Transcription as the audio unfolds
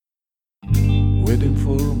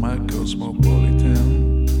for my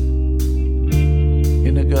cosmopolitan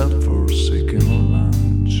in a godforsaken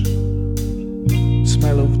lounge.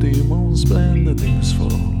 Smell of demons blended in his fall,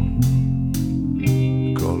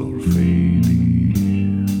 color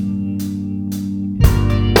fading.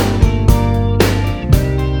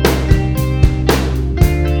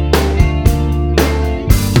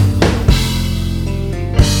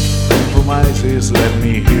 Compromises led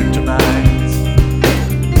me here tonight.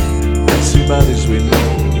 See bodies with no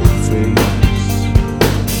face.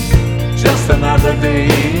 Just another day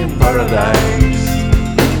in paradise,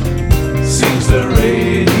 sings the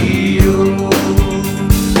radio.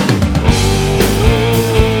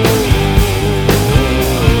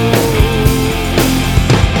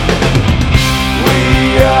 We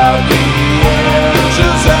are the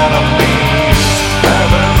angels enemies.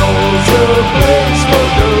 Heaven holds a place for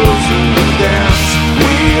those who dance.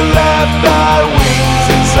 We left our wings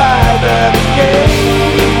inside that gate,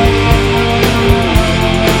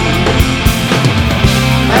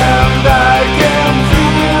 and I can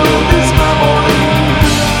feel this memory.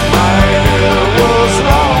 My hair was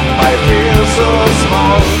long, my fear so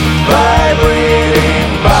small, vibrating,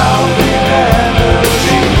 bound in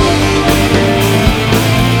energy.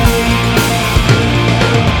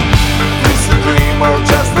 Is a dream or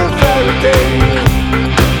just a fairy tale?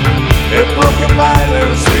 A broken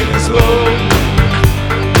violin swinging slow.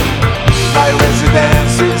 My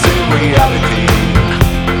residence is in reality,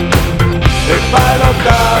 a pile of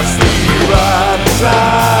dusty rocks.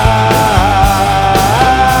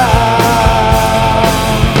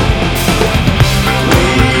 We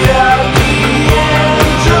are the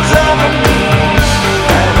angels enemies.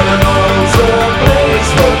 Heaven holds a place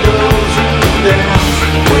for those who dance.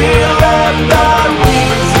 We left our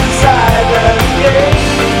wings inside that gate.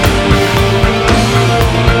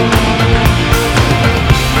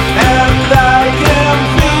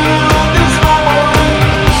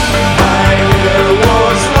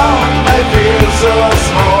 So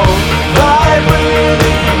small,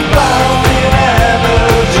 vibrating, bound in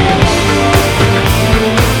energy.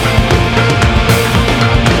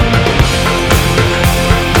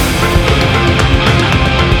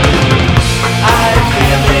 I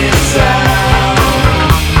feel this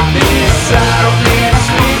sound is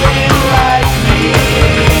feeling like me.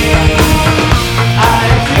 I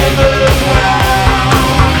feel the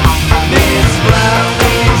ground, this ground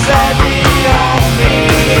is heavy on me.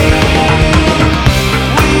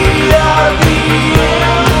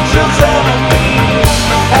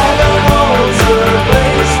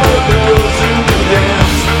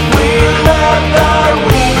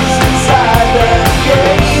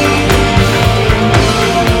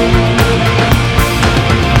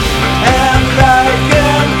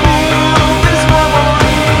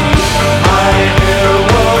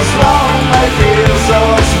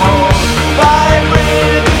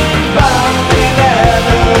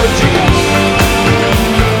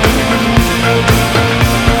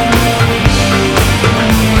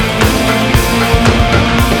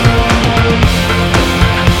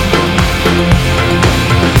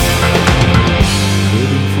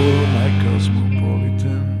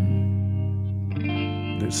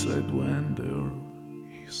 They said when there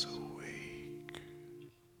is awake.